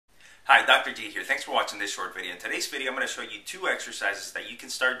Hi, Dr. D here. Thanks for watching this short video. In today's video, I'm going to show you 2 exercises that you can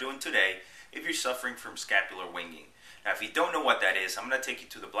start doing today if you're suffering from scapular winging. Now, if you don't know what that is, I'm going to take you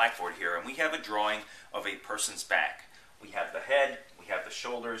to the blackboard here, and we have a drawing of a person's back. We have the head, we have the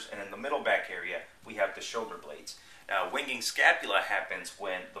shoulders, and in the middle back area, we have the shoulder blades. Now, winging scapula happens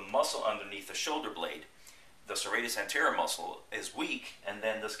when the muscle underneath the shoulder blade, the serratus anterior muscle, is weak, and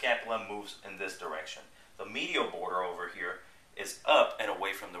then the scapula moves in this direction. The medial border over here is up and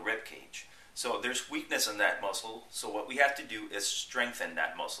away from the rib cage. So there's weakness in that muscle, so what we have to do is strengthen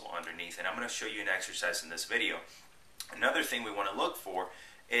that muscle underneath, and I'm going to show you an exercise in this video. Another thing we want to look for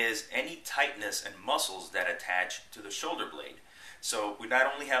is any tightness in muscles that attach to the shoulder blade. So we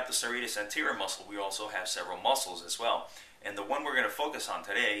not only have the serratus anterior muscle, we also have several muscles as well. And the one we're going to focus on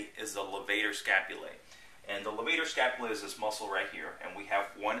today is the Levator Scapulae. And the Levator Scapulae is this muscle right here, and we have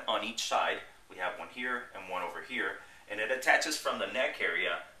one on each side. We have one here and one over here. And it attaches from the neck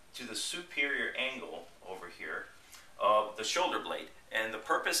area to the superior angle over here of the shoulder blade. And the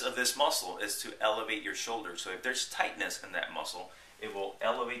purpose of this muscle is to elevate your shoulder. So if there's tightness in that muscle, it will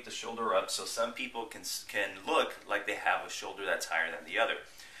elevate the shoulder up, so some people can look like they have a shoulder that's higher than the other.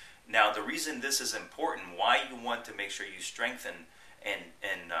 Now, the reason this is important, why you want to make sure you strengthen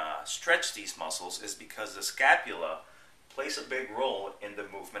and stretch these muscles, is because the scapula plays a big role in the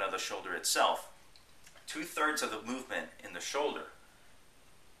movement of the shoulder itself. 2/3 of the movement in the shoulder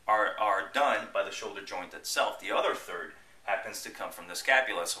are done by the shoulder joint itself. The other third happens to come from the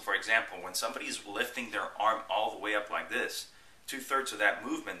scapula. So for example, when somebody's lifting their arm all the way up like this, 2/3 of that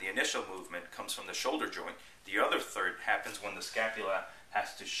movement, the initial movement, comes from the shoulder joint. The other third happens when the scapula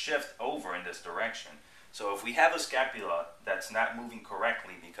has to shift over in this direction. So if we have a scapula that's not moving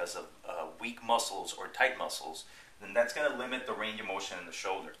correctly because of weak muscles or tight muscles, then that's going to limit the range of motion in the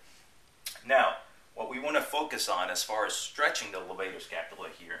shoulder. Now, what we want to focus on as far as stretching the levator scapula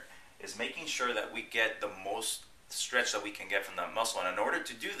here is making sure that we get the most stretch that we can get from that muscle. And in order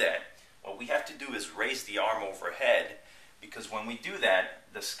to do that, what we have to do is raise the arm overhead, because when we do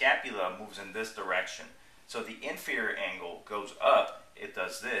that, the scapula moves in this direction. So the inferior angle goes up, it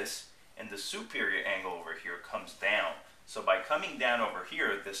does this, and the superior angle over here comes down. So by coming down over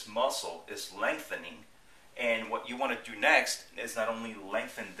here, this muscle is lengthening, and what you want to do next is not only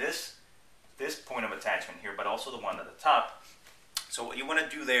lengthen this point of attachment here, but also the one at the top. So what you want to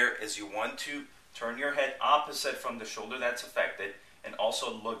do there is you want to turn your head opposite from the shoulder that's affected, and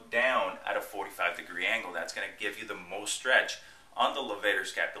also look down at a 45-degree angle. That's going to give you the most stretch on the levator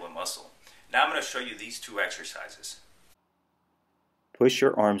scapula muscle. Now I'm going to show you these 2 exercises. Push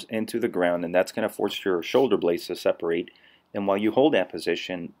your arms into the ground, and that's going to force your shoulder blades to separate. And while you hold that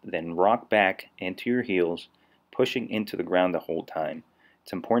position, then rock back into your heels, pushing into the ground the whole time.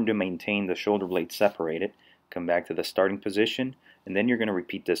 It's important to maintain the shoulder blades separated. Come back to the starting position, and then you're going to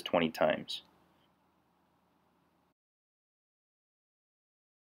repeat this 20 times.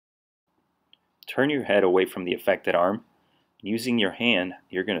 Turn your head away from the affected arm. Using your hand,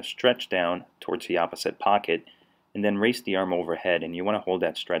 you're going to stretch down towards the opposite pocket, and then raise the arm overhead, and you want to hold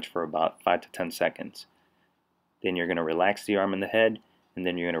that stretch for about 5 to 10 seconds. Then you're going to relax the arm and the head, and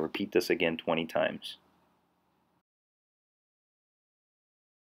then you're going to repeat this again 20 times.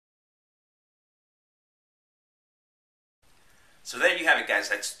 So there you have it, guys.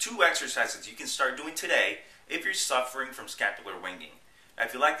 That's 2 exercises you can start doing today if you're suffering from scapular winging. Now,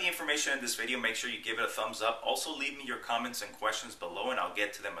 if you like the information in this video, make sure you give it a thumbs up. Also, leave me your comments and questions below, and I'll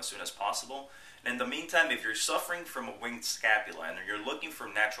get to them as soon as possible. And in the meantime, if you're suffering from a winged scapula and you're looking for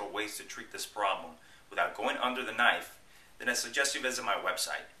natural ways to treat this problem without going under the knife, then I suggest you visit my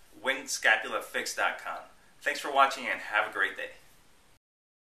website, wingscapulafix.com. Thanks for watching, and have a great day.